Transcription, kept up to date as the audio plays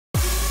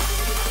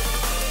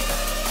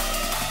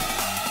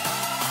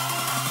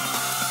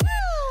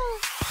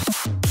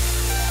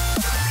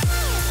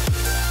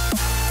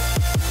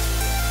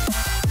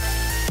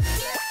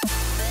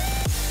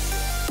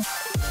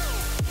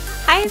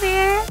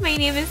my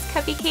name is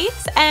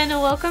Cupicate and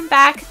welcome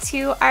back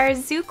to our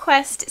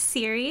Zooquest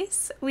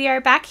series. We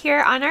are back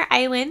here on our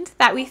island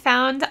that we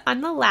found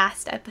on the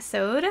last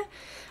episode.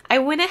 I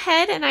went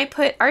ahead and I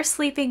put our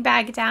sleeping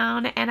bag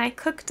down and I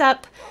cooked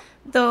up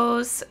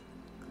those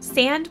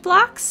sand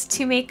blocks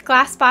to make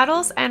glass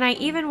bottles, and I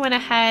even went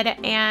ahead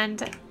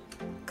and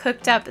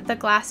cooked up the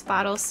glass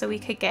bottles so we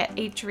could get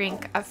a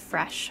drink of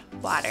fresh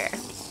water.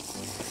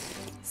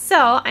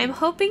 So I'm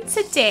hoping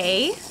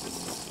today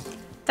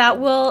that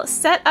will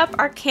set up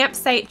our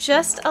campsite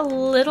just a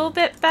little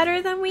bit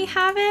better than we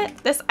have it.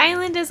 This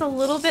island is a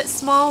little bit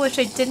small, which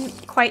I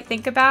didn't quite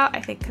think about,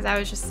 I think because I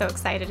was just so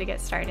excited to get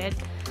started.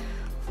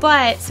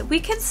 But we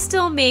can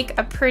still make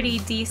a pretty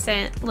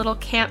decent little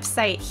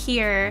campsite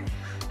here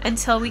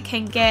until we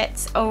can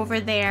get over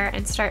there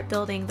and start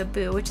building the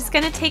boo, which is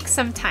going to take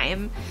some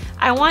time.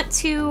 I want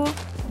to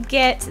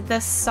get the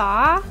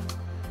saw,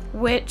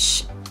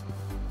 which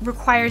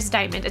requires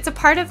diamond. It's a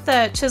part of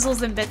the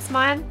Chisels and Bits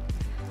mod,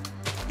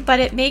 but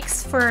it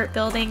makes for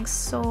building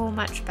so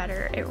much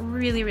better. It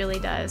really, really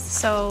does.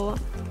 So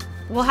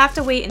we'll have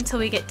to wait until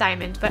we get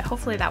diamond, but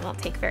hopefully that won't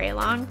take very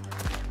long.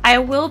 I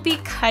will be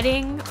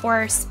cutting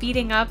or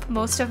speeding up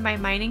most of my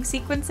mining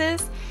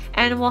sequences,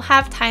 and we'll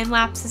have time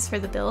lapses for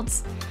the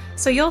builds.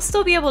 So you'll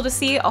still be able to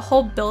see a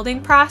whole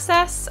building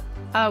process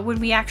when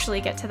we actually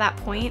get to that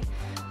point,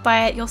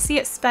 but you'll see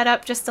it sped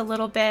up just a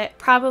little bit.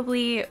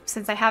 Probably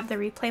since I have the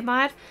replay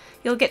mod,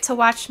 you'll get to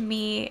watch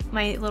me,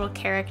 my little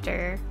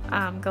character,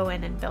 go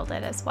in and build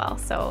it as well.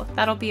 So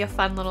that'll be a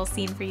fun little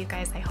scene for you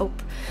guys, I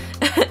hope.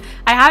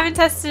 I haven't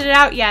tested it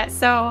out yet,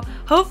 so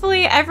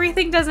hopefully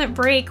everything doesn't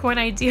break when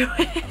I do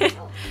it.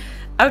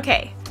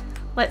 Okay,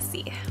 let's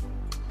see.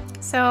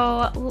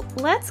 So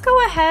let's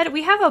go ahead.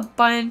 We have a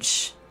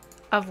bunch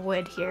of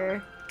wood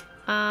here.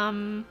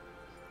 I'm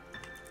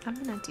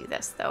gonna do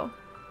this though.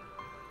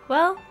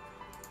 Well,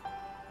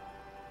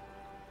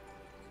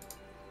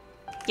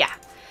 yeah.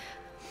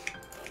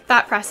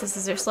 Thought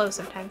processes are slow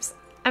sometimes.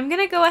 I'm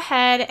gonna go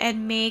ahead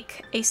and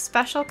make a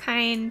special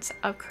kind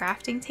of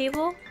crafting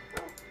table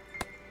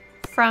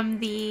from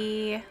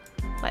the,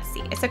 let's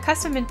see, it's a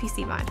custom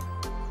NPC mod.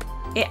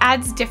 It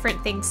adds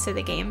different things to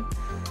the game.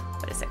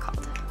 What is it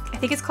called? I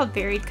think it's called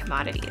Varied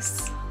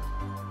Commodities.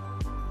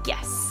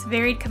 Yes,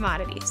 Varied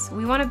Commodities.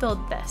 We want to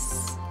build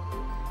this.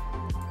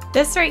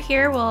 This right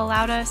here will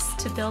allow us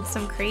to build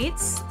some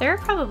crates. There are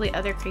probably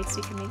other crates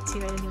we can make too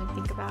I didn't even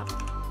think about.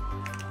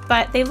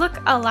 But they look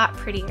a lot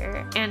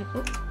prettier, and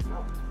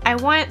I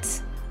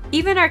want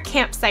even our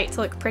campsite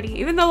to look pretty,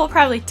 even though we'll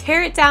probably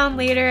tear it down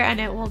later and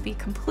it will be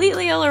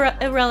completely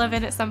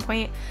irrelevant at some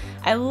point.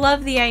 I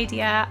love the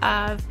idea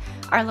of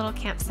our little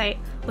campsite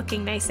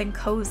looking nice and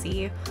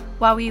cozy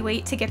while we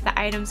wait to get the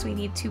items we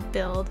need to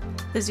build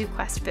the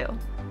Zooquest boo.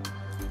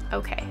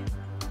 Okay,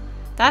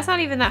 that's not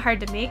even that hard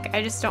to make.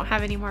 I just don't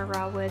have any more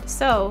raw wood,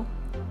 so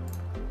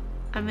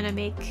I'm gonna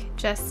make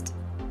just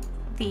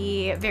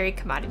the Varied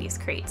Commodities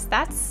crates.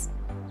 That's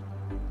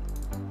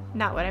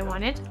not what I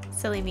wanted.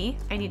 Silly me.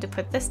 I need to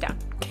put this down.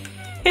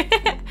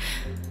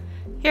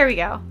 Here we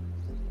go.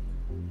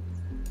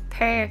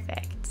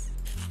 Perfect.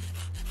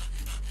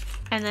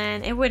 And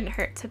then it wouldn't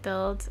hurt to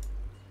build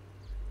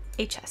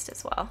a chest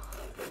as well.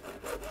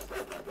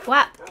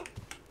 Wow.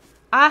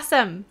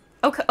 Awesome.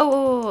 Okay.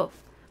 Oh,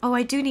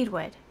 I do need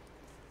wood.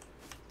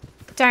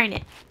 Darn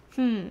it.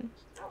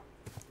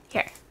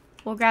 Here.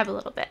 We'll grab a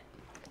little bit.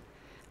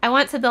 I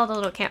want to build a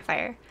little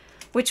campfire,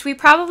 which we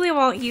probably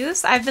won't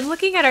use. I've been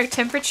looking at our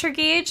temperature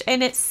gauge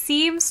and it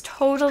seems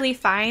totally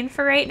fine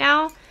for right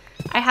now.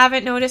 I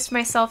haven't noticed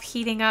myself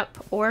heating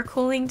up or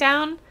cooling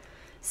down.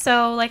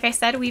 So like I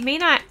said, we may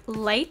not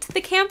light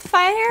the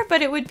campfire,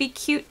 but it would be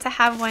cute to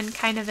have one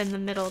kind of in the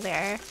middle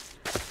there.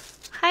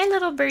 Hi,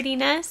 little birdie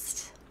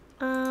nest.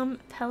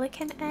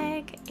 Pelican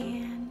egg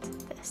and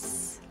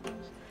this.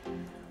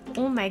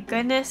 Oh my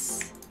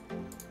goodness.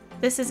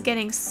 This is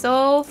getting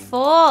so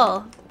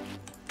full.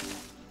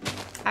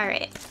 All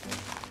right.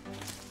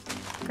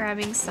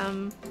 Grabbing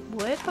some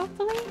wood,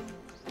 hopefully?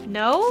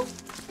 No?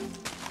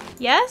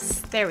 Yes?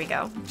 There we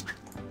go.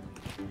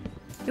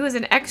 It was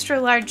an extra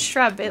large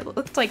shrub. It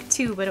looked like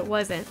 2, but it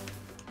wasn't.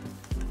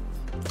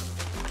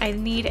 I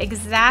need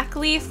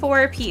exactly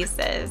 4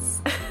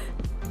 pieces.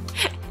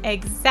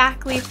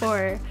 Exactly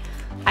 4.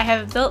 I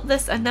have built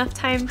this enough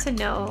time to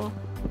know.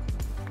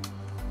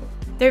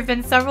 There have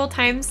been several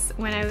times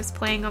when I was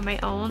playing on my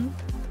own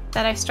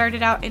that I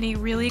started out in a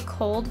really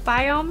cold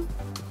biome,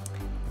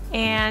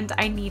 and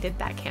I needed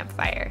that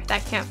campfire.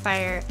 That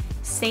campfire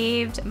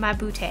saved my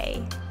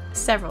booty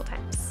several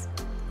times.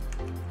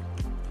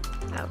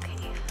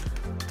 Okay.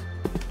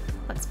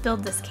 Let's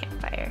build this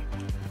campfire.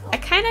 I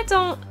kind of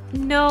don't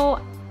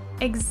know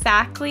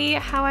exactly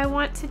how I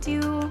want to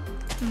do.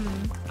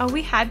 Oh,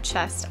 we had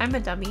chest. I'm a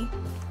dummy.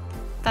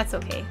 That's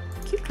okay.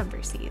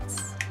 Cucumber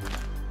seeds.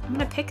 I'm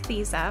gonna pick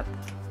these up.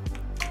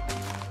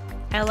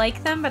 I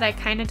like them, but I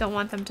kind of don't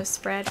want them to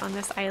spread on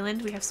this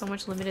island. We have so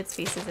much limited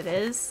space as it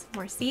is.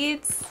 More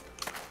seeds.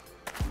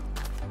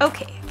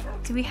 Okay,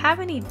 do we have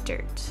any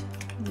dirt?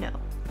 No,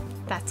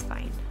 that's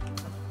fine.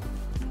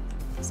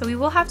 So we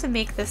will have to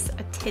make this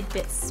a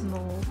tidbit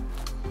small,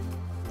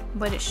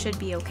 but it should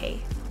be okay.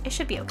 It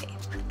should be okay.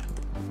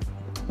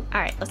 All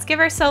right, let's give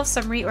ourselves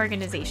some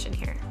reorganization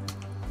here.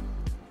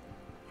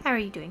 How are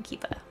you doing,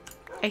 Kipa?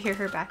 I hear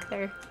her back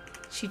there.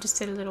 She just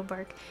did a little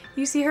bark.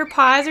 You see her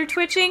paws are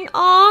twitching?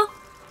 Aw,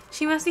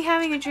 she must be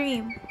having a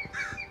dream.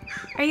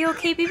 Are you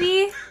okay,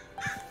 baby?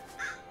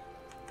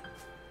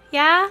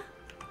 Yeah?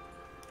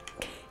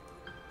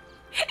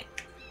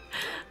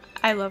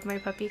 I love my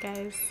puppy,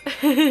 guys.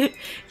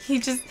 You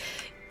just,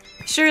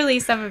 surely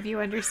some of you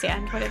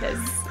understand what it is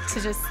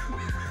to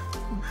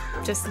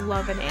just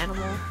love an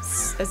animal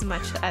as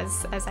much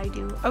as I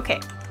do. Okay.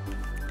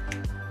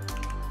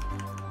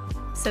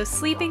 So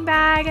sleeping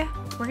bag,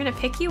 we're gonna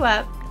pick you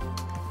up.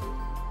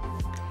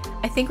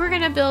 I think we're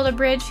gonna build a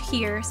bridge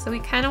here, so we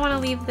kind of want to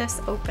leave this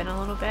open a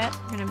little bit.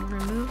 We're gonna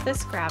remove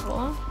this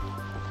gravel.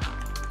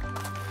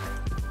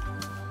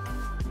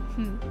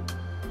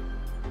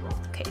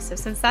 Okay, so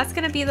since that's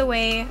gonna be the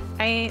way,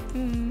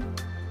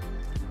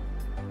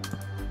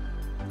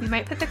 we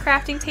might put the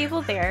crafting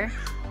table there.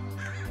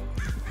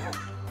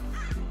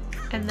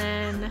 And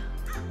then,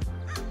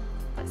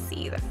 let's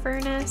see, the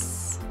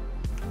furnace.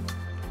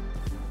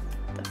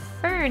 The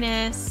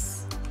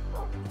furnace,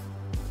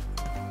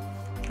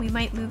 we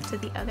might move to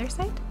the other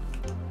side,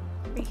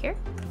 right here.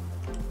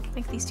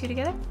 Like these two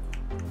together.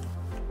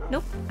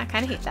 Nope, I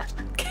kind of hate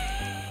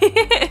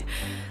that.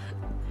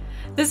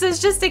 This is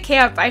just a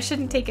camp. I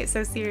shouldn't take it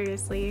so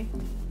seriously.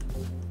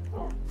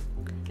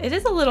 It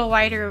is a little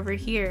wider over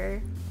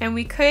here, and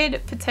we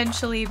could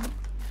potentially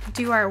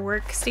do our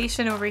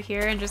workstation over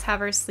here and just have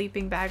our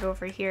sleeping bag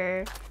over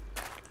here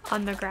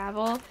on the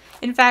gravel.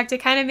 In fact, it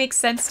kind of makes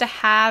sense to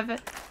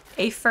have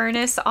a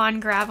furnace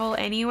on gravel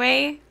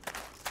anyway,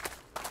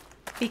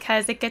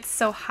 because it gets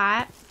so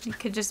hot. You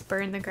could just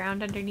burn the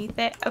ground underneath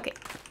it. Okay.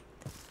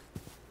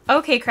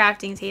 Okay,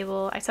 crafting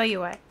table. I tell you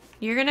what,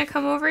 you're gonna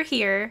come over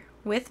here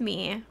with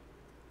me.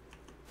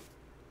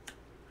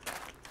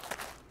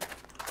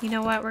 You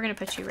know what? We're gonna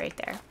put you right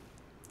there.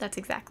 That's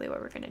exactly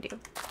what we're gonna do.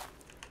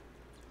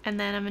 And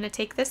then I'm gonna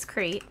take this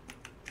crate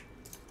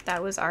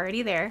that was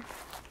already there,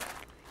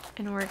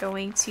 and we're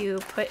going to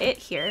put it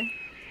here.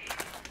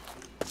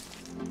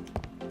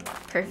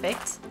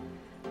 Perfect.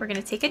 We're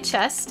gonna take a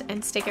chest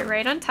and stick it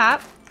right on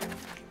top.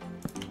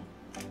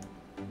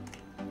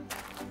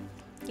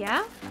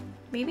 Yeah?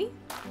 Maybe?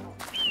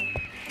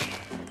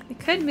 We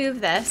could move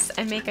this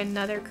and make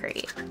another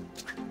crate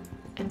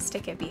and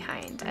stick it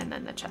behind, and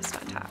then the chest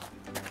on top.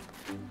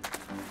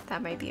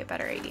 That might be a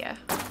better idea.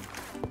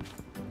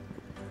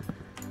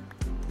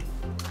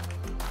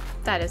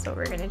 That is what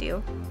we're gonna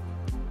do.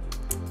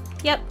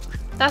 Yep,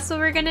 that's what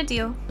we're gonna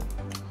do.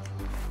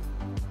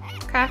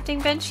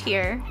 Crafting bench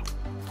here.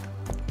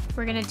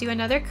 We're gonna do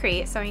another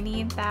crate, so I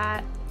need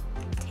that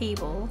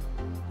table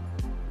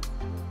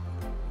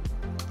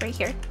right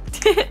here.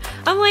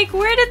 I'm like,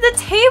 where did the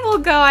table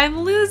go?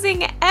 I'm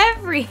losing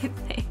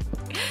everything.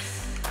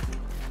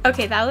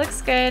 Okay, that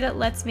looks good.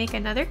 Let's make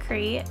another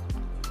crate.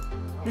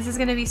 This is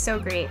gonna be so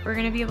great. We're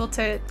gonna be able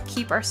to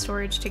keep our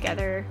storage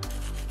together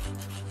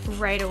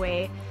right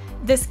away.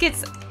 This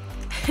gets,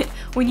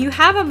 when you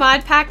have a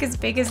mod pack as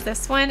big as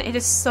this one, it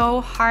is so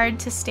hard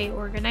to stay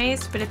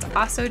organized, but it's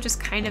also just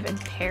kind of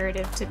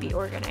imperative to be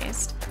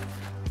organized.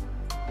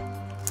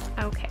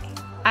 Okay,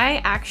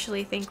 I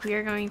actually think we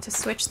are going to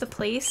switch the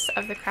place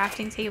of the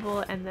crafting table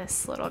and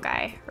this little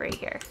guy right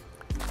here.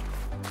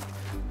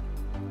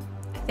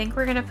 I think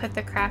we're gonna put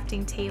the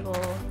crafting table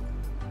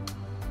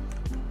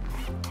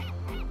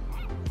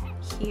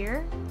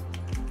here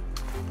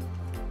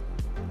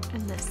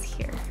and this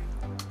here.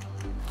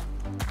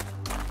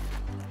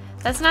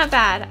 That's not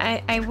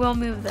bad. I will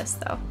move this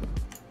though.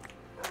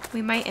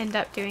 We might end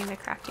up doing the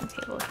crafting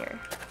table here.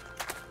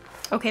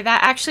 Okay,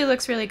 that actually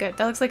looks really good.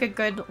 That looks like a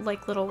good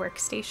like little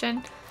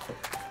workstation.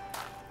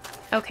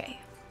 Okay,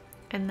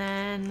 and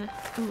then,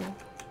 ooh,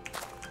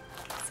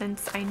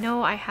 since I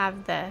know I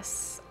have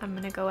this, I'm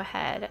gonna go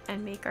ahead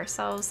and make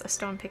ourselves a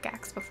stone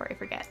pickaxe before I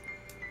forget.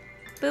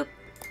 Boop.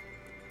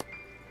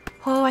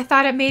 Oh, I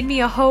thought it made me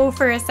a hoe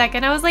for a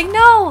second. I was like,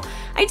 no,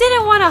 I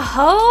didn't want a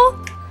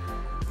hoe.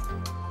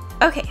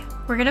 Okay,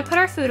 we're gonna put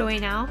our food away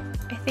now.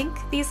 I think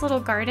these little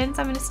gardens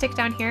I'm gonna stick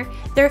down here,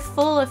 they're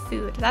full of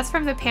food. That's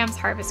from the Pam's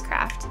Harvest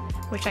Craft,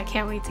 which I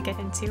can't wait to get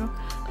into.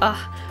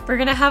 We're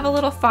gonna have a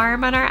little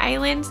farm on our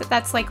island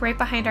that's like right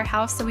behind our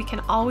house, so we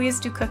can always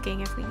do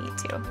cooking if we need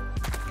to.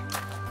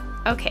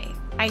 Okay,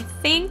 I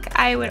think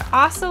I would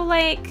also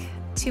like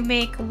to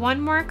make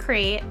one more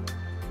crate.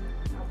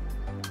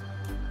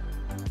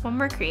 One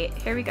more crate,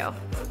 here we go.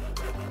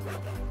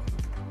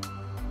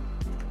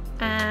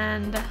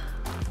 And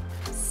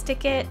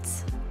stick it.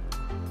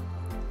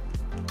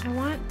 I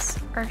want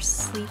our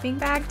sleeping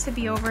bag to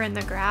be over in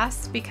the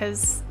grass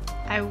because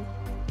I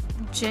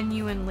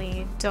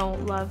genuinely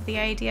don't love the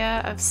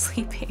idea of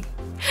sleeping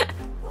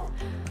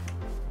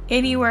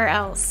anywhere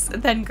else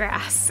than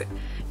grass.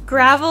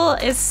 Gravel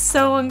is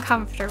so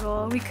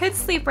uncomfortable. We could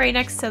sleep right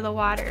next to the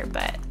water,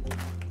 but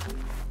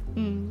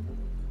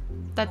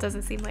that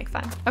doesn't seem like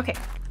fun. Okay.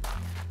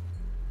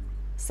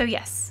 So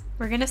yes,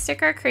 we're gonna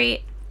stick our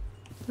crate.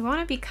 We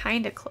want to be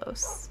kind of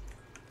close.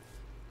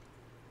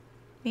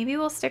 Maybe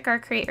we'll stick our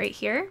crate right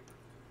here.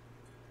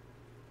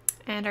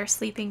 And our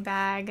sleeping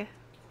bag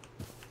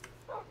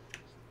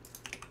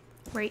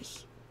right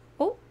here.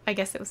 Oh, I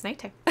guess it was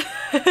nighttime.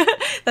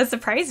 That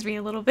surprised me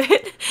a little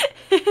bit.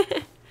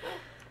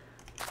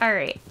 All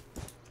right.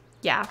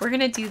 Yeah, we're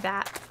gonna do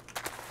that.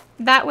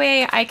 That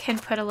way I can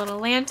put a little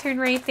lantern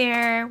right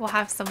there. We'll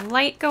have some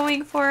light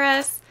going for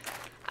us.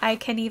 I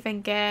can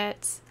even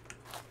get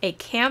a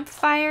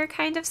campfire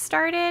kind of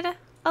started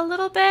a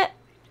little bit.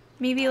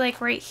 Maybe like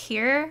right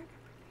here.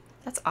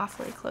 That's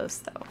awfully close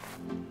though.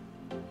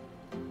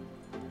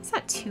 It's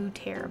not too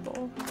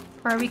terrible.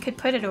 Or we could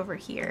put it over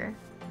here.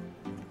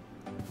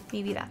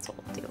 Maybe that's what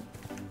we'll do.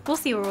 We'll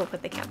see where we'll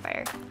put the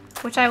campfire,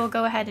 which I will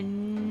go ahead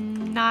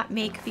and not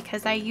make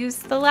because I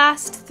used the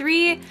last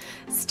 3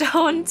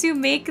 stone to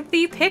make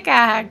the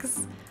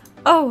pickaxe.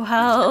 Oh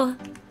well.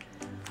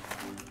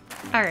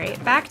 All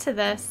right, back to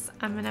this.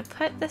 I'm gonna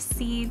put the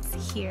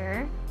seeds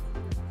here.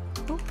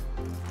 Oop,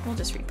 we'll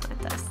just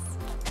replant this.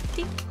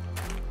 Dink.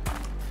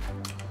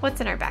 What's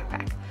in our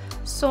backpack?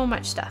 So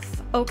much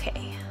stuff.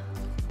 Okay.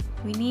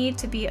 We need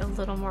to be a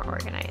little more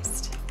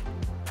organized.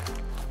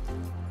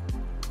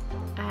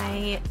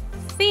 I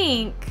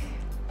think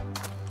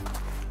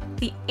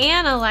the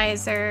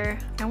analyzer,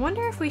 I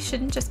wonder if we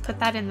shouldn't just put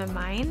that in the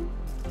mine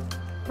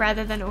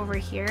rather than over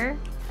here.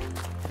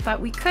 But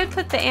we could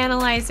put the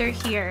analyzer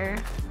here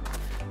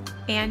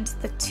and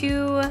the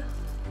 2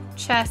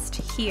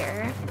 chests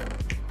here.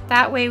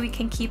 That way we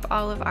can keep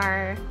all of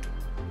our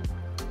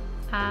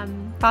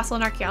fossil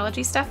and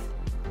archaeology stuff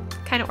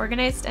kind of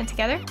organized and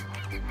together.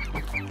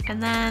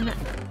 And then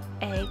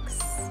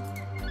eggs.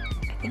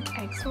 I think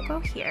eggs will go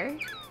here.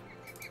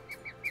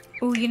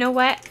 Ooh, you know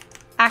what?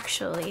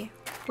 Actually,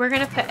 we're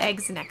gonna put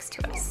eggs next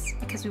to us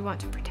because we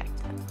want to protect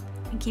them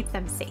and keep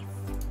them safe.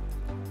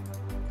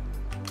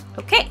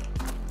 Okay.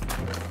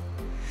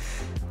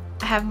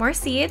 I have more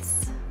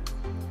seeds.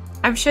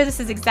 I'm sure this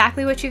is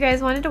exactly what you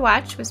guys wanted to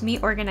watch, was me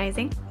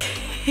organizing.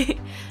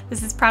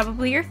 This is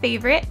probably your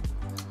favorite.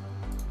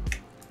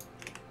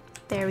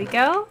 There we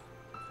go.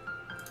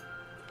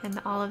 And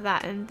all of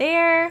that in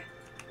there.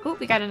 Ooh,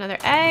 we got another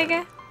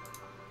egg.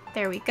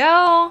 There we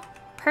go.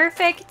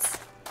 Perfect.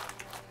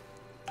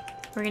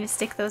 We're gonna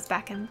stick those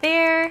back in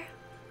there.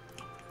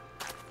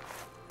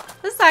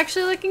 This is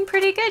actually looking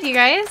pretty good, you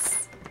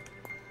guys.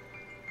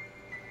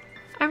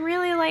 I'm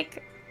really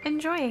like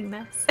enjoying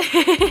this.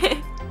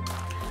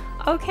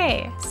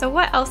 Okay, so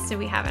what else do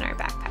we have in our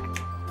backpack?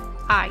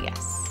 Ah,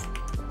 yes.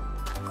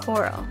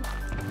 Coral.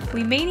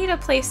 We may need a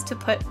place to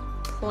put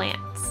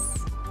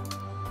plants.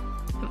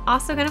 I'm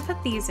also gonna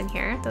put these in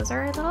here. Those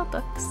are our little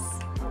books.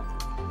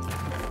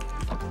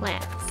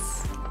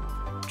 Plants.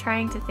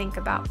 Trying to think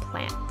about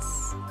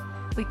plants.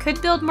 We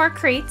could build more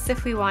crates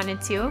if we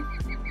wanted to.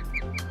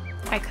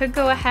 I could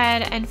go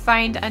ahead and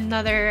find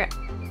another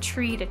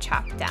tree to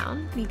chop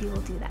down. Maybe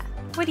we'll do that.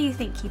 What do you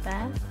think,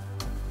 Kiba?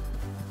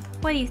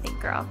 What do you think,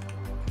 girl?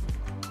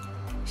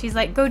 She's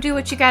like, go do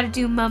what you gotta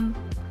do, mum.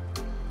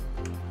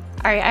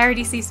 Alright, I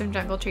already see some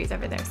jungle trees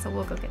over there, so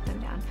we'll go get them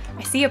down.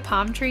 I see a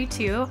palm tree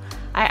too.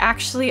 I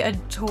actually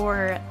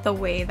adore the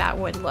way that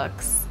wood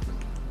looks.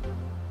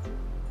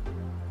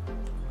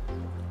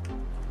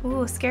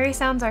 Ooh, scary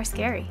sounds are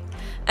scary.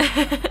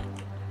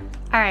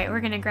 Alright,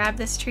 we're gonna grab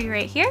this tree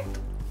right here.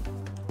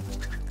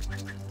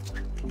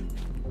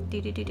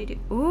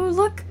 Ooh,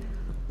 look!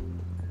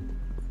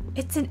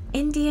 It's an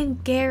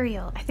Indian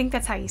gharial. I think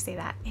that's how you say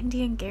that.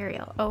 Indian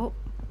gharial. Oh.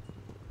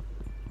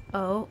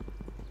 Oh.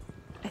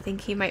 I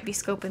think he might be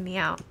scoping me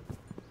out.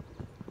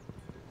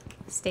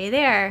 Stay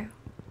there.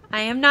 I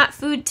am not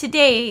food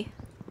today.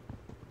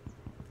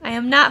 I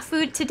am not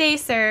food today,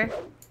 sir.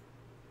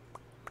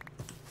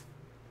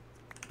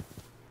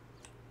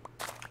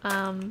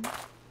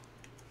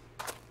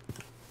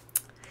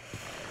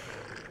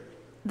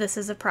 This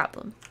is a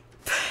problem.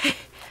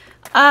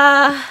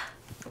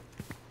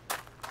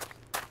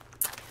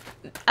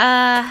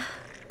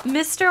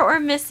 Mr. or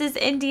Mrs.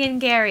 Indian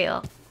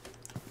gharial.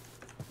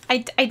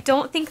 I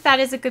don't think that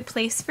is a good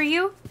place for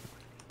you.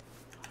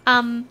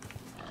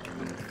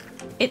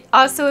 It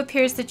also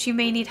appears that you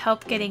may need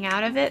help getting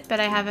out of it, but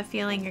I have a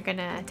feeling you're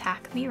gonna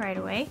attack me right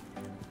away.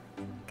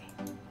 Okay.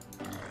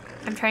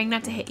 I'm trying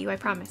not to hit you, I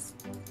promise.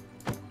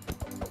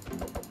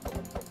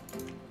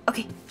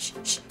 Okay, shh,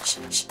 shh, shh,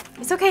 shh.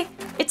 It's okay,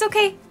 it's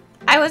okay.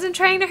 I wasn't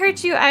trying to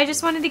hurt you, I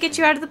just wanted to get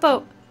you out of the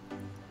boat.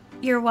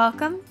 You're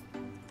welcome.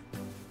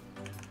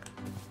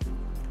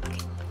 Okay,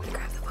 let me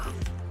grab the boat.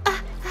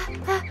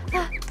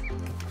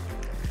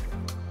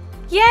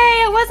 Yay,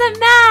 I wasn't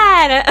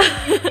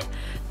mad!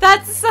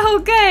 That's so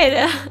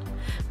good!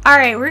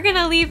 Alright, we're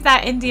gonna leave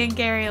that Indian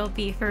gharial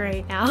be for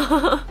right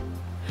now.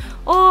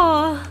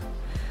 Oh,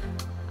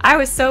 I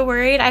was so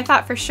worried. I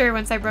thought for sure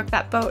once I broke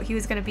that boat he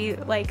was gonna be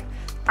like,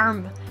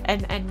 arm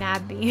and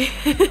nab me.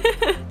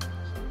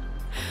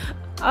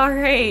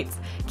 Alright,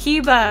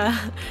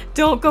 Kiba,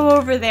 don't go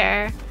over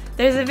there.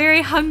 There's a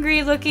very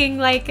hungry looking,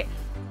 like,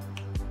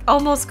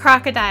 almost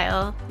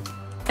crocodile.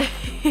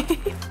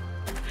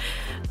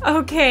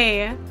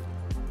 Okay,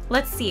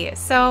 let's see.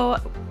 So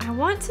I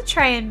want to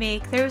try and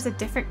make, there was a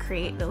different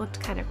crate that looked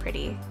kind of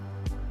pretty.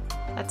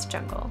 That's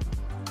jungle.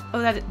 Oh,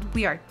 that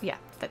we are, yeah,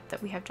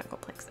 that we have jungle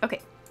planks.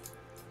 Okay.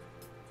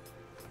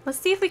 Let's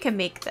see if we can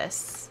make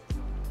this.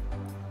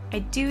 I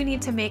do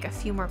need to make a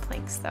few more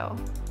planks though.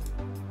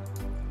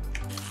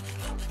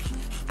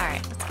 All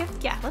right,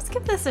 let's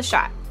give this a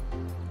shot.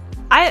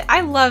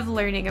 I love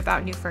learning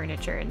about new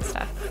furniture and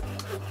stuff.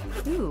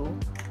 Ooh,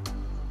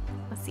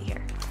 let's see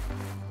here.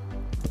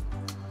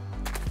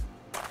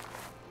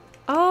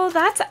 Oh,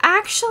 that's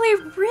actually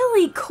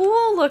really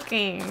cool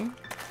looking.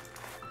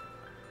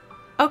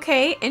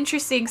 Okay,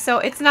 interesting. So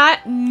it's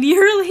not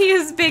nearly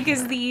as big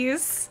as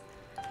these.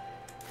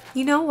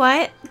 You know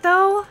what,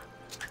 though?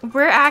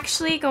 We're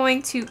actually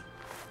going to...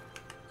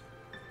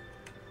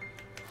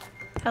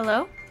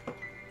 Hello?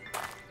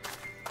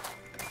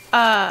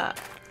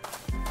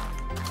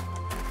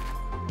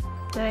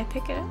 Did I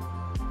pick it up?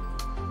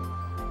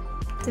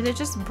 Did it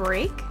just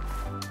break?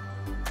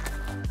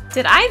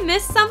 Did I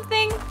miss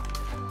something?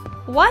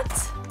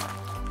 What?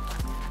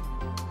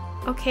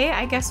 Okay,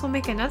 I guess we'll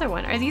make another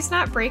one. Are these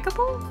not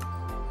breakable?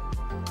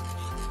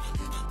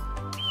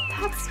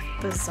 That's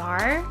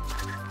bizarre.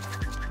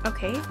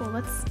 Okay, well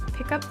let's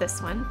pick up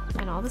this one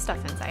and all the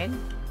stuff inside.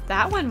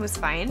 That one was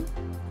fine.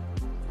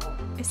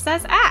 It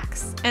says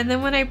axe. And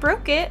then when I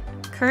broke it,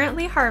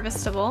 currently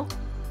harvestable.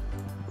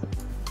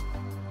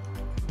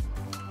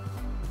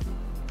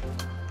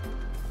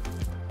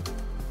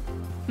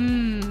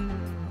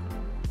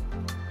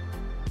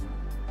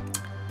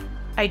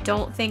 I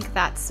don't think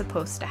that's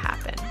supposed to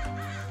happen.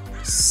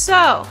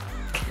 So,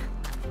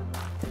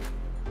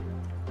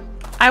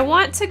 I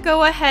want to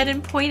go ahead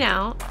and point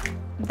out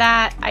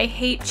that I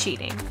hate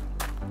cheating.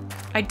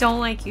 I don't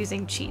like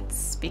using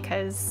cheats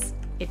because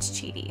it's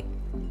cheaty.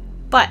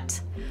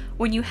 But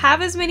when you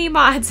have as many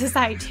mods as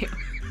I do,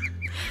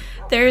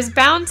 there's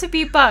bound to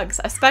be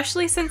bugs,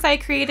 especially since I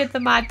created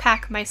the mod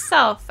pack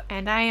myself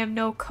and I am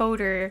no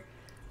coder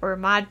or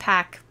mod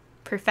pack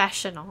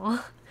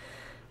professional.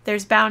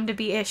 There's bound to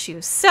be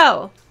issues.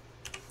 So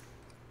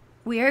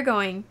we are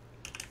going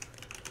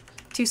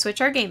to switch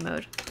our game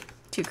mode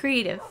to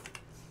creative.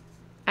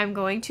 I'm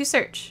going to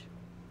search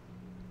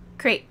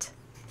crate.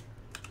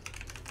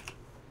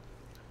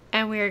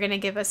 And we are going to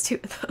give us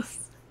 2 of those.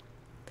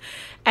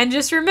 And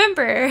just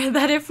remember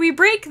that if we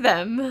break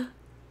them,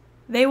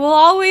 they will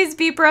always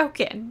be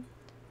broken.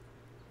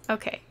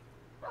 Okay.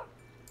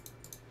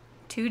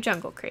 2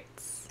 jungle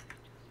crates.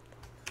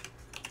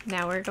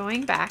 Now we're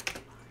going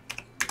back.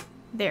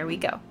 There we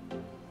go.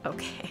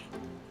 Okay.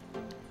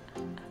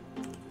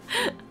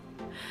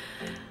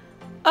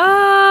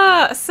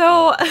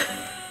 So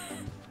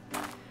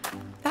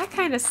that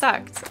kind of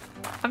sucked.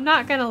 I'm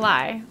not gonna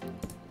lie.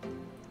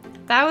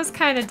 That was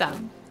kind of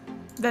dumb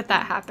that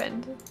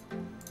happened.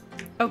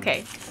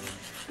 Okay.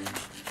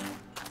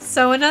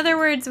 So in other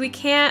words, we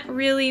can't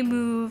really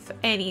move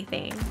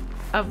anything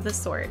of the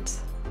sort.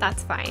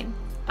 That's fine.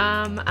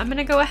 I'm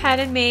gonna go ahead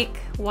and make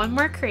 1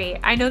 more crate.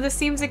 I know this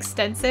seems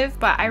extensive,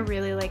 but I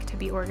really like to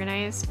be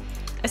organized.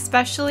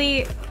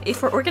 Especially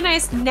if we're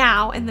organized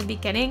now in the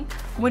beginning,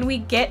 when we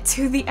get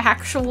to the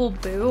actual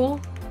boo,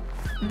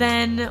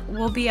 then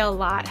we'll be a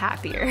lot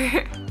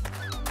happier.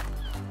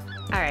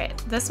 All right,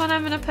 this one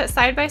I'm gonna put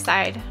side by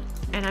side,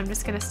 and I'm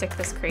just gonna stick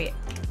this crate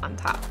on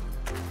top.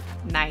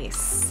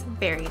 Nice,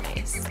 very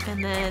nice.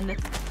 And then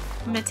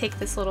I'm gonna take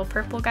this little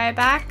purple guy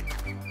back.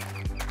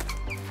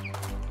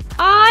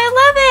 Oh,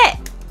 I love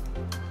it!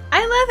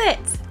 I love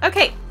it!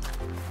 Okay,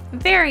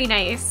 very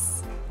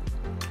nice.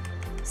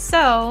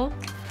 So,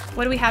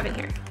 what do we have in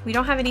here? We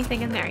don't have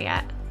anything in there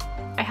yet.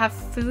 I have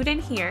food in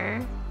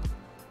here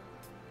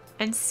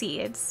and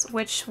seeds,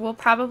 which we'll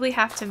probably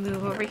have to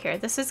move over here.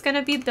 This is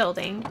gonna be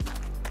building.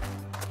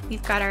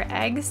 We've got our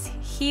eggs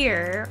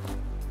here.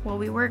 Well,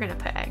 we were gonna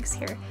put eggs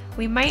here.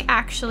 We might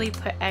actually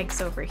put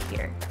eggs over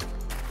here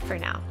for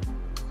now.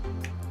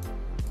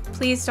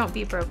 Please don't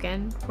be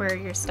broken where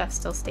your stuff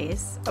still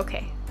stays.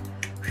 Okay.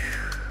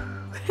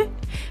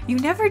 You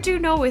never do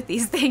know with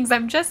these things,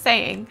 I'm just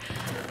saying.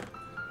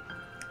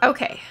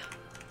 Okay.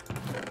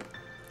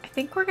 I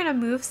think we're gonna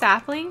move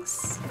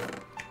saplings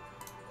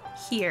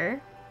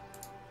here.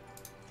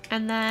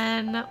 And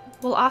then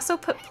we'll also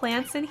put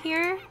plants in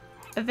here.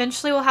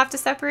 Eventually we'll have to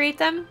separate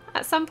them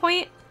at some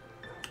point.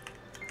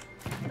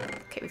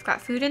 Okay, we've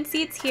got food and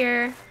seeds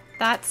here.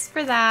 That's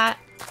for that.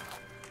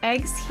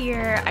 Eggs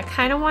here. I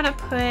kind of want to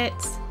put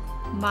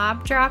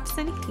mob drops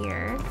in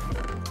here.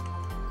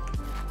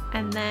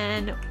 And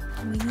then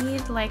we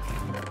need like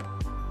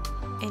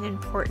an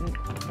important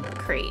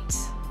crate.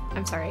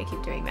 I'm sorry, I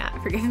keep doing that.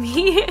 Forgive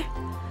me.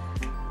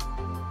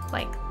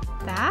 Like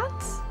that.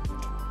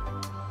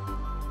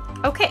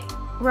 Okay,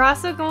 we're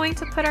also going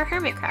to put our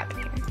hermit crab in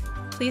here.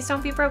 Please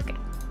don't be broken.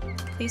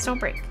 Please don't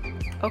break.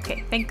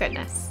 Okay, thank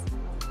goodness.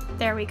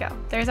 There we go.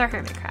 There's our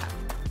hermit crab.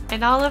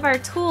 And all of our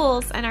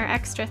tools and our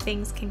extra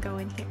things can go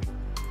in here.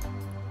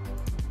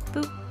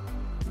 Boop.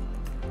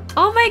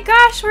 Oh my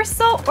gosh, we're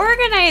so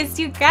organized,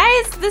 you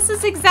guys. This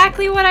is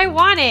exactly what I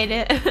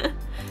wanted.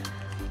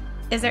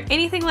 Is there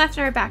anything left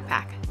in our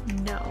backpack?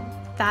 No,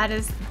 that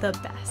is the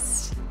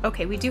best.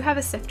 Okay, we do have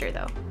a sifter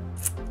though.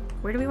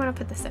 Where do we want to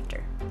put the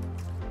sifter?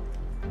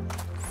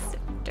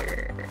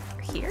 Sifter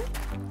here?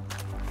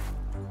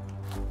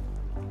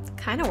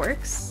 Kind of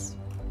works.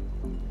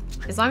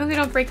 As long as we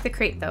don't break the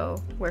crate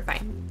though, we're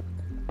fine.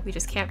 We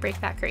just can't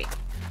break that crate.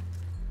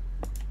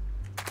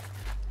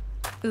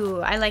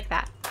 Ooh, I like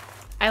that.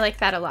 I like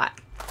that a lot.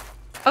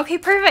 Okay,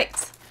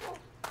 perfect.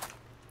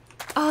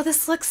 Oh,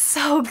 this looks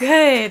so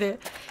good.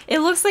 It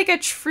looks like a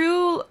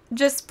true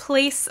just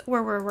place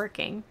where we're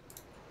working.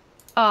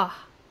 Oh,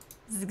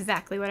 this is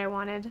exactly what I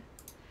wanted.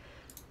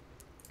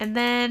 And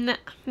then,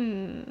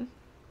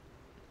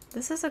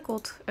 this is a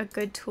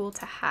good tool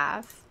to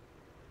have.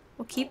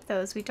 We'll keep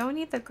those. We don't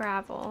need the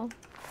gravel.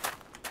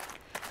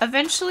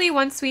 Eventually,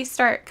 once we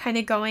start kind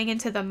of going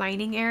into the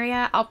mining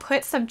area, I'll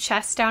put some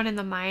chests down in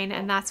the mine,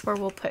 and that's where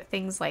we'll put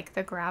things like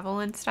the gravel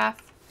and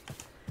stuff.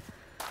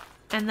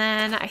 And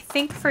then I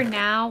think for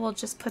now, we'll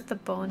just put the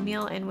bone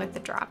meal in with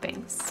the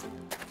droppings.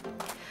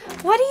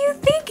 What do you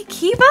think,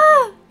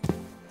 Kiba?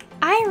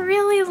 I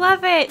really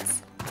love it.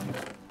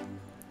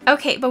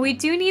 Okay, but we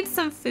do need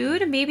some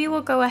food. Maybe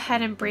we'll go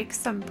ahead and make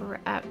some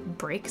bread.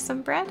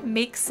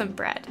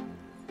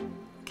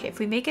 Okay, if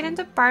we make it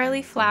into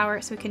barley flour,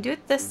 so we can do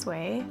it this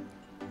way.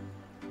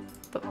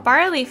 But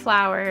barley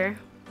flour,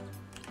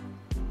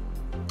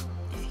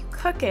 if you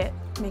cook it,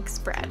 makes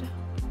bread.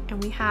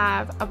 And we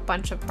have a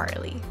bunch of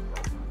barley.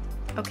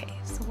 Okay,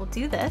 so we'll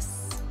do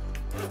this.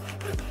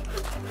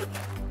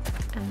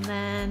 And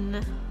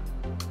then,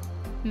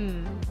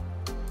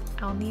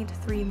 I'll need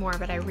 3 more,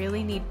 but I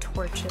really need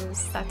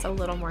torches. That's a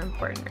little more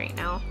important right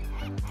now.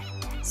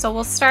 So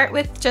we'll start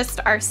with just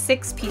our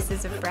 6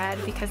 pieces of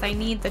bread because I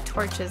need the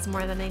torches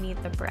more than I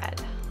need the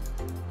bread.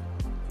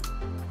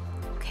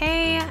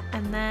 Okay,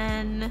 and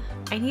then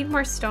I need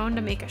more stone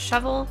to make a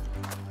shovel.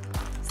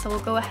 So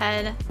we'll go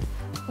ahead.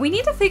 We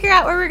need to figure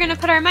out where we're gonna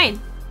put our mine.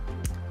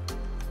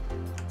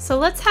 So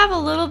let's have a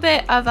little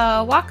bit of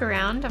a walk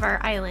around of our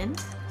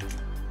island.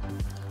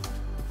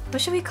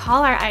 What should we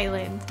call our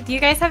island? Do you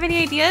guys have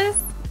any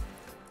ideas?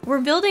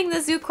 We're building the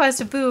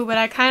Zooquest Boo, but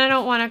I kind of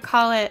don't want to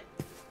call it.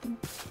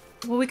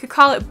 Well, we could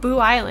call it Boo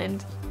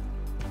Island.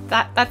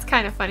 That's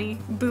kind of funny.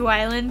 Boo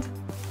Island.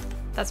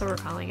 That's what we're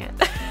calling it.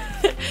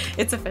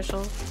 It's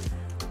official.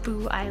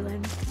 Boo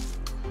Island.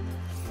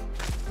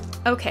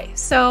 Okay,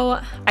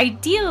 so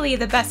ideally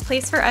the best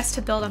place for us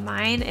to build a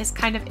mine is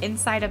kind of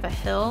inside of a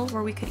hill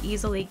where we could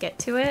easily get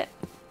to it.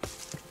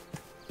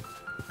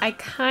 I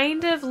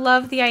kind of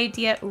love the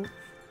idea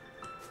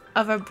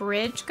of a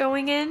bridge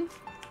going in.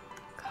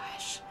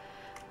 Gosh,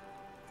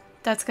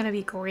 that's gonna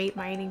be great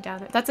mining down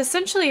there. That's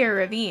essentially a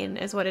ravine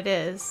is what it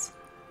is.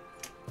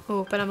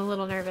 Oh, but I'm a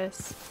little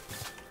nervous.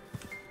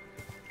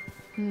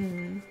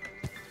 I'm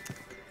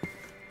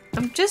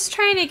just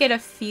trying to get a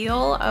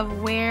feel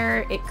of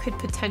where it could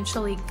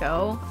potentially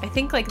go. I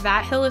think like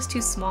that hill is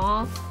too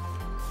small.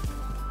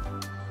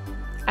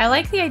 I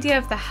like the idea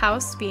of the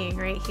house being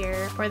right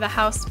here or the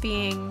house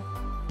being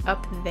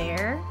up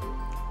there.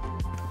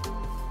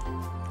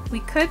 We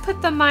could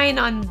put the mine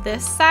on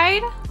this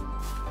side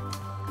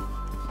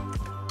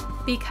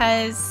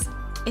because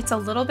it's a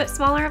little bit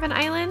smaller of an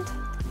island.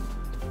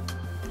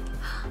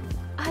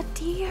 A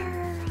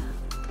deer.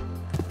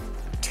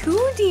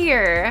 2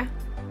 deer.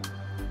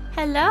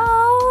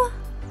 Hello?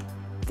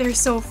 They're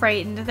so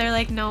frightened. They're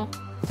like, no,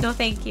 no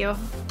thank you.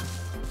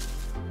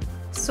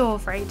 So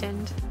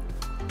frightened.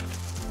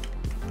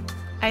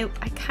 I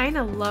kind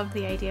of love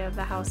the idea of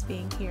the house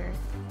being here.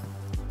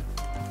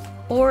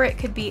 Or it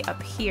could be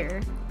up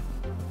here.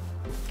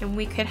 And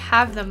we could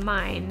have the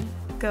mine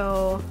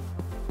go...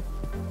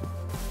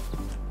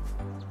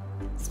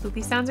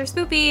 Spoopy sounds are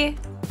spoopy.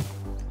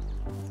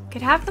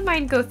 Could have the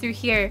mine go through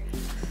here.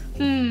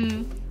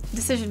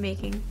 Decision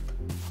making.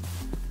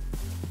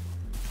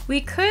 We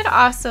could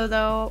also,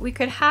 though, we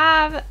could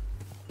have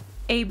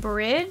a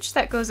bridge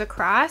that goes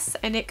across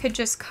and it could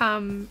just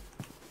come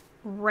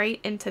right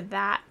into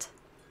that.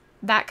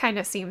 That kind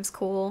of seems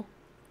cool.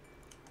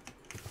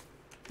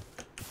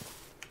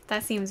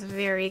 That seems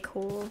very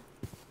cool.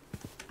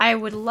 I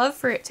would love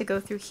for it to go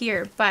through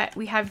here, but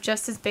we have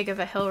just as big of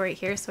a hill right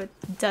here, so it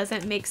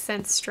doesn't make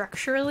sense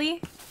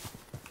structurally.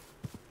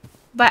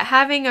 But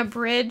having a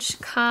bridge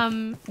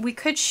come, we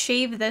could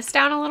shave this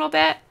down a little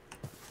bit,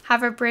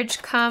 have a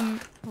bridge come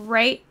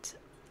right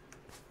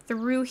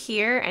through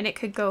here, and it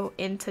could go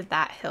into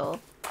that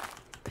hill,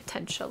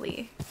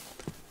 potentially.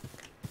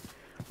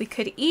 We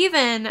could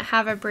even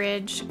have a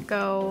bridge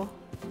go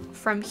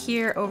from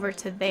here over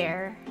to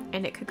there,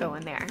 and it could go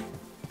in there.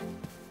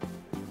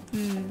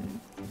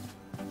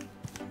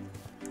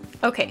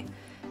 Okay,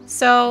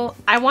 so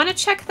I want to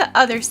check the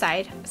other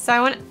side. So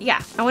I want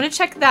to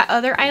check that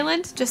other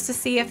island just to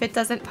see if it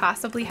doesn't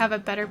possibly have a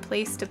better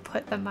place to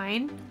put the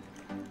mine,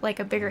 like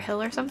a bigger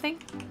hill or something.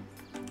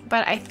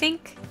 But I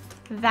think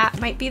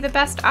that might be the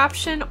best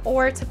option,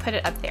 or to put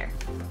it up there.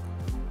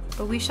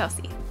 But we shall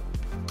see.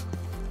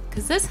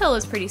 Because this hill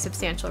is pretty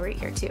substantial right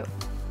here too.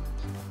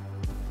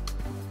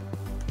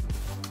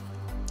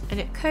 And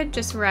it could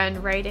just run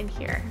right in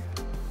here.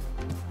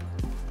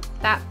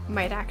 That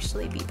might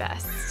actually be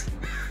best.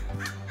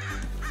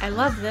 I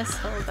love this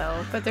hill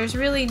though, but there's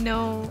really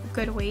no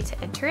good way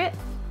to enter it.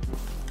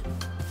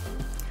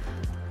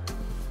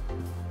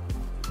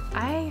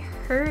 I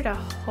heard a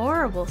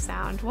horrible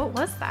sound. What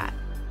was that?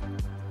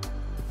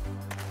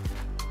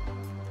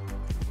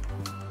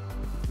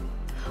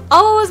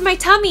 Oh, it was my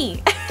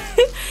tummy.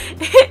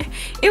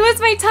 It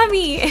was my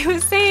tummy. It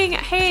was saying,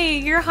 hey,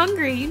 you're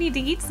hungry. You need to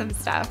eat some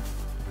stuff.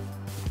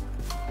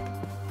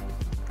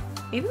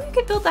 Maybe we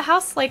could build the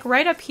house like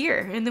right up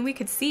here and then we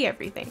could see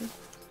everything.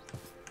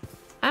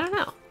 I don't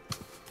know.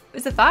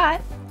 It's a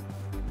thought.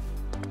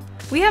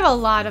 We have a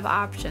lot of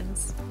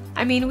options.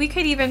 I mean, we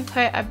could even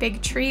put a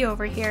big tree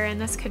over here and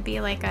this could be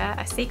like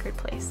a sacred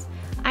place.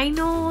 I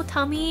know,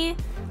 tummy.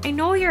 I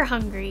know you're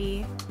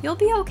hungry. You'll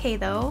be okay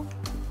though.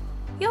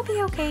 You'll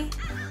be okay.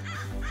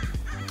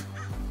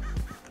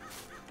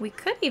 We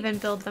could even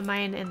build the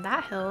mine in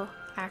that hill,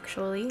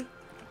 actually.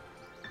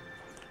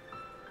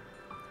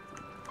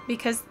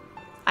 Because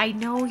I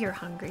know you're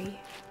hungry.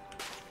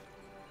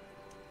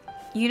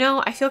 You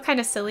know, I feel kind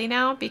of silly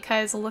now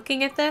because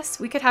looking at this,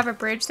 we could have a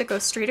bridge that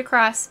goes straight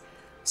across,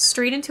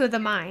 straight into the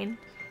mine.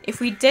 If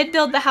we did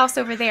build the house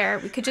over there,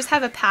 we could just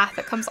have a path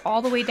that comes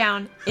all the way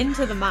down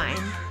into the mine.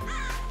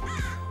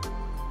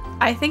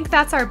 I think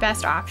that's our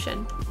best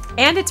option.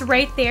 And it's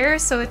right there,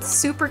 so it's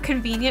super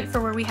convenient for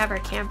where we have our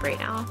camp right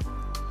now.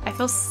 I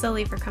feel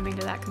silly for coming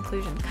to that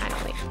conclusion kind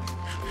of late.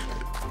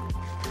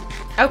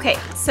 Okay,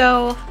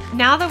 so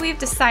now that we've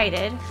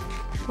decided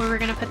where we're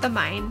gonna put the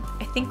mine,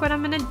 I think what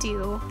I'm gonna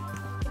do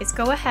is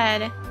go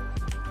ahead,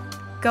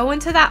 go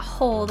into that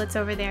hole that's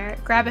over there,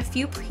 grab a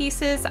few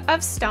pieces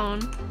of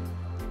stone.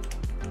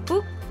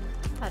 Oop,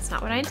 that's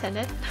not what I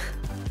intended.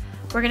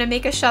 We're gonna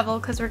make a shovel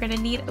because we're gonna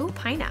need, ooh,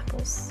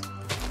 pineapples.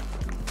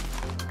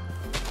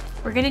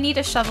 We're gonna need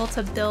a shovel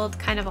to build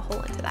kind of a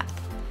hole into that.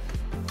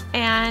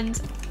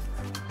 And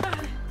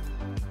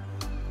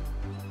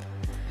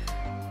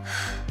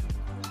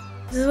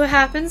this is what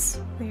happens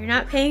when you're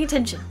not paying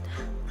attention.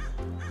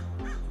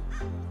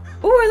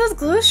 Ooh, are those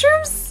glue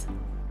shrooms?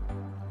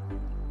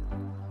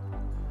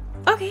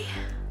 Okay.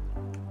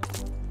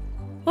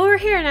 Well, we're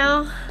here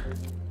now.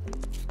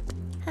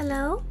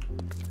 Hello?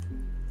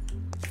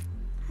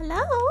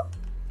 Hello?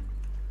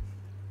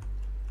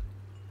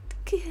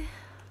 Okay.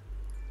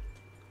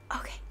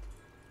 Okay.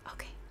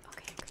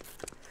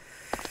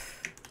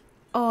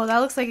 Oh, that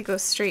looks like it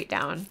goes straight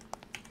down.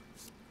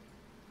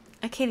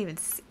 I can't even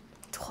see.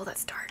 Oh,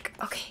 that's dark.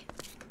 Okay.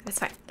 That's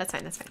fine.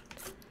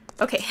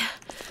 Okay.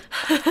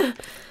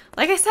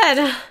 Like I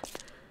said,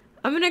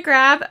 I'm gonna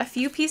grab a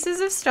few pieces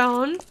of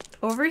stone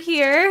over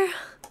here.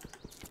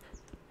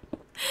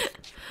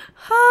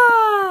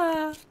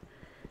 I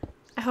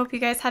hope you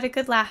guys had a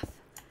good laugh.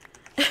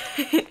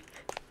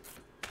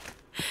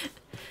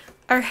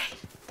 Alright.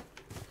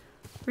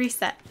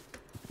 Reset.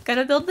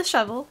 Gonna build the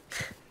shovel.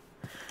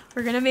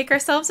 We're gonna make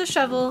ourselves a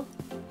shovel.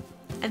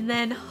 And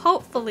then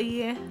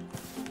hopefully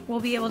we'll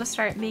be able to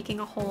start making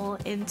a hole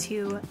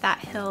into that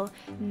hill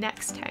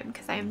next time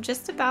because I am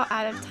just about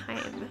out of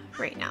time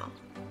right now.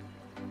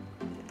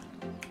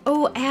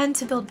 Oh, and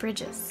to build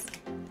bridges.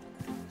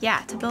 Yeah,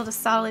 to build a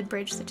solid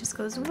bridge that just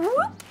goes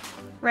whoop,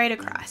 right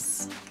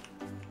across.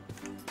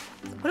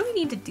 What do we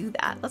need to do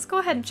that? Let's go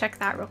ahead and check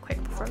that real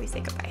quick before we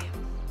say goodbye.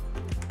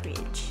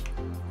 Bridge.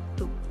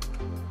 Ooh.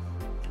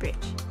 Bridge.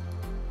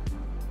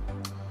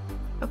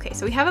 Okay,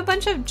 so we have a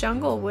bunch of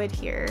jungle wood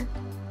here.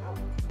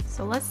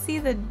 So let's see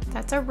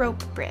that's a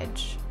rope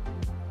bridge.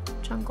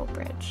 Jungle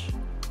bridge.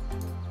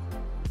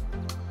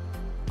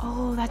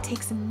 Oh, that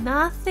takes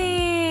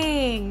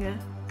nothing.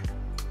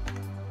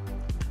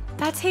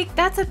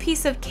 That's a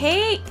piece of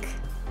cake.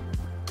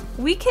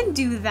 We can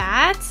do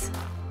that.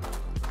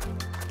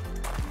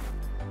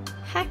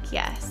 Heck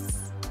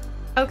yes.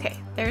 Okay,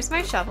 there's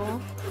my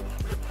shovel.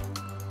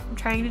 I'm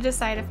trying to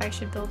decide if I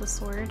should build a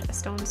sword, a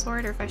stone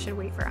sword, or if I should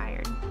wait for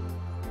iron.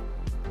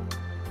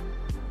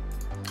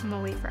 I'm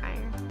gonna wait for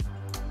iron.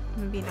 I'm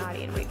gonna be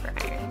naughty and wait for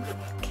iron.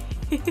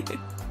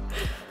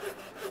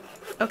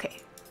 Okay.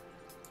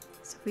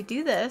 So if we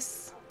do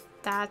this,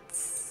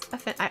 that's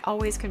a I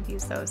always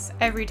confuse those.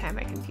 Every time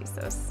I confuse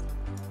those.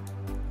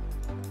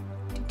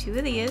 Do two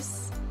of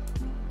these.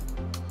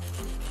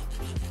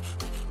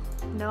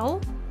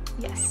 No?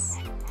 Yes.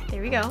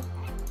 There we go.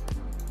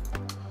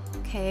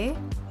 Okay.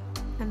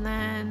 And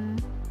then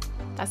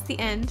that's the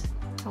end.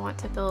 I want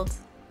to build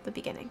the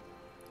beginning.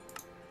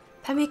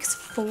 That makes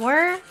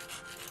 4?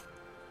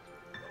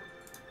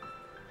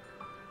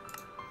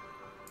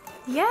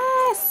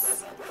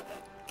 Yes!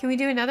 Can we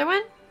do another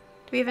one?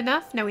 Do we have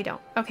enough? No, we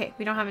don't. Okay,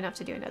 we don't have enough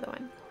to do another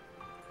one.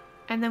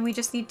 And then we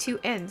just need 2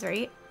 ends,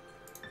 right?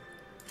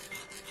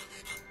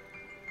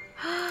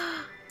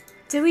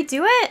 Did we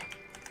do it?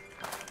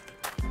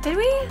 Did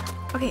we?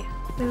 Okay,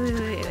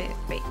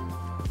 wait.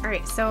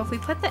 Alright, so if we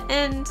put the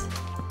end...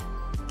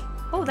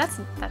 Oh, that's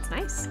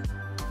nice.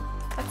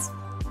 That's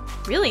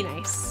really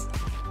nice.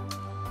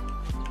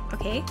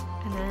 Okay,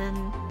 and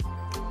then,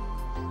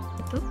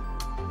 oop.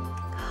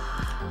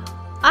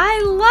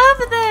 I love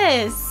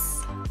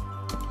this!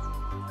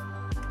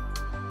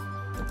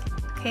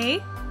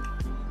 Okay.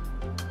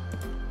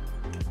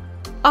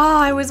 Oh,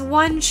 I was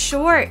one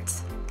short.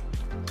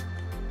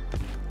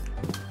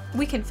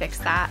 We can fix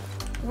that.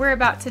 We're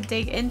about to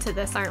dig into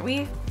this, aren't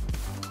we?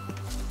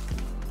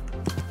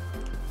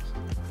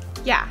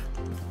 Yeah.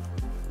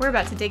 We're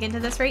about to dig into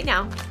this right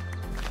now.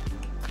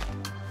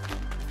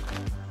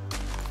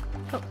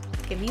 Oh,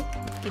 gimme,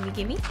 gimme,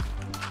 gimme.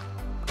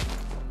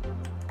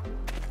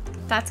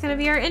 That's gonna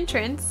be our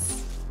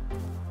entrance.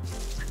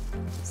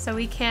 So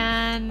we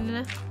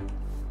can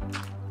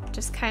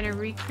just kind of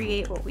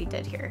recreate what we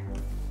did here.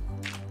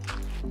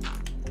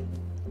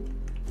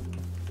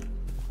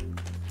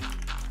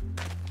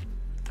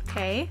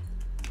 Okay.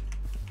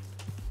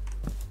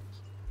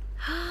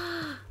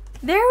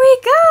 There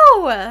we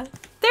go!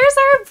 There's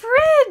our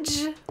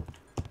bridge!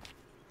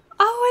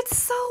 Oh, it's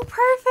so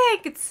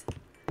perfect!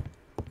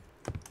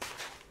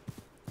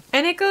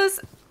 And it goes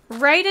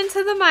right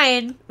into the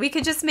mine. We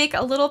could just make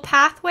a little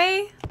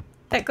pathway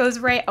that goes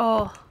right.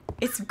 Oh,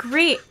 it's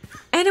great.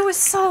 And it was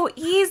so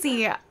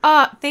easy.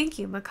 Thank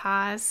you,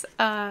 Makaz,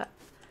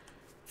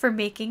 for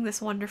making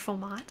this wonderful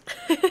mod.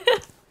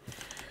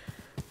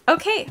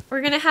 Okay,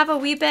 we're gonna have a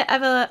wee bit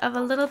of a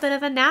little bit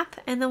of a nap,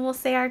 and then we'll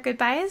say our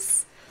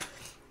goodbyes.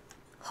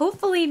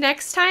 Hopefully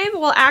next time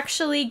we'll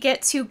actually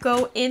get to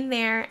go in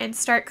there and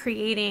start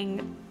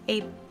creating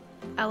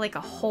like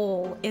a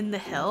hole in the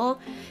hill,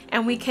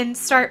 and we can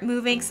start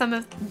moving some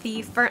of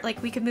the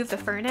like we could move the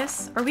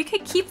furnace, or we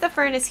could keep the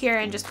furnace here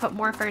and just put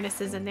more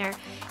furnaces in there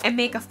and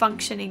make a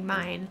functioning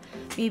mine.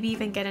 Maybe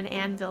even get an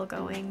anvil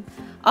going.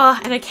 Oh,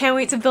 and I can't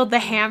wait to build the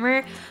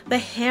hammer. The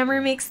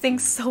hammer makes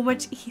things so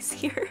much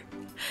easier.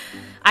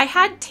 I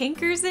had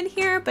tinkers in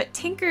here, but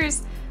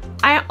tinkers,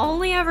 I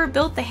only ever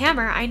built the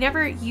hammer. I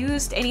never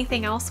used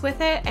anything else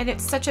with it, and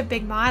it's such a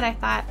big mod. I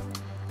thought,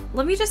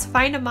 let me just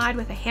find a mod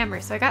with a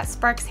hammer. So I got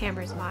Sparks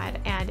Hammers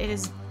mod, and it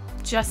is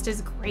just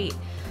as great,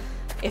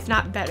 if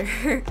not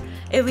better,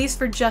 at least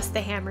for just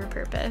the hammer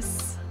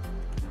purpose.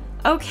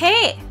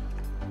 Okay,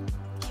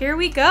 here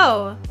we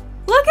go.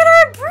 Look at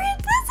our bridge.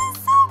 This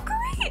is so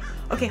great.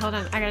 Okay, hold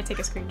on. I gotta take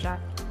a screenshot.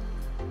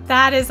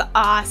 That is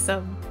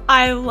awesome.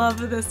 I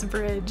love this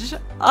bridge.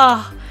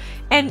 Oh,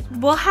 and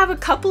we'll have a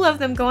couple of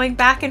them going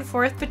back and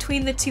forth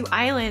between the two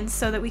islands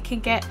so that we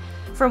can get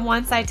from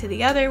one side to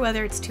the other,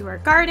 whether it's to our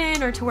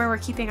garden or to where we're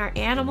keeping our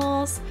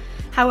animals.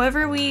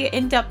 However we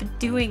end up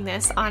doing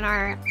this on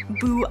our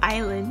Boo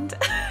Island.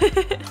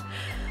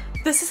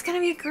 This is gonna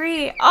be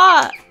great.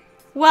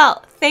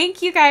 Well,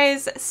 thank you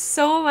guys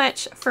so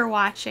much for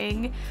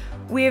watching.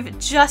 We've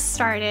just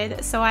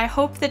started, so I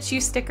hope that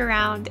you stick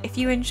around. If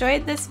you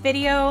enjoyed this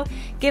video,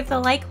 give the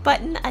like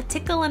button a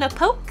tickle and a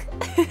poke.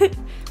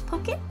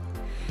 Poke it.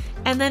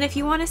 And then if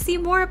you want to see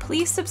more,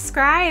 please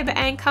subscribe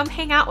and come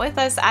hang out with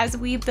us as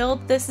we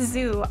build this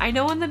zoo. I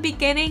know in the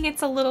beginning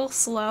it's a little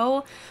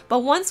slow, but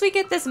once we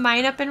get this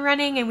mine up and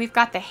running and we've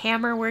got the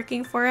hammer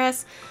working for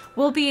us,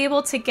 we'll be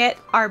able to get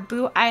our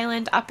Boo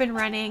Island up and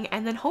running,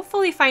 and then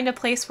hopefully find a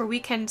place where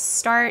we can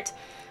start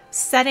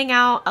setting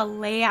out a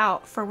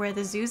layout for where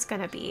the zoo's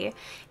gonna be.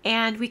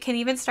 And we can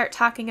even start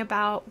talking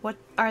about what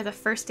are the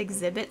first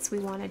exhibits we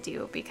want to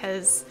do,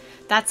 because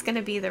that's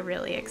gonna be the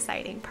really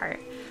exciting part.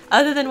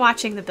 Other than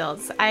watching the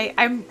builds,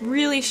 I'm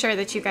really sure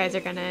that you guys are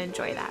gonna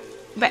enjoy that.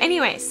 But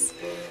anyways,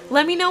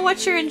 let me know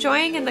what you're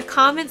enjoying in the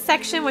comments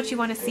section, what you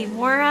want to see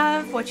more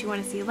of, what you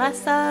want to see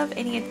less of,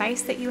 any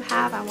advice that you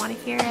have. I want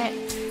to hear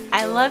it.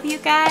 I love you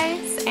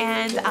guys,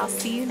 and I'll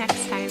see you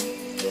next time.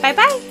 Bye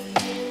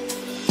bye!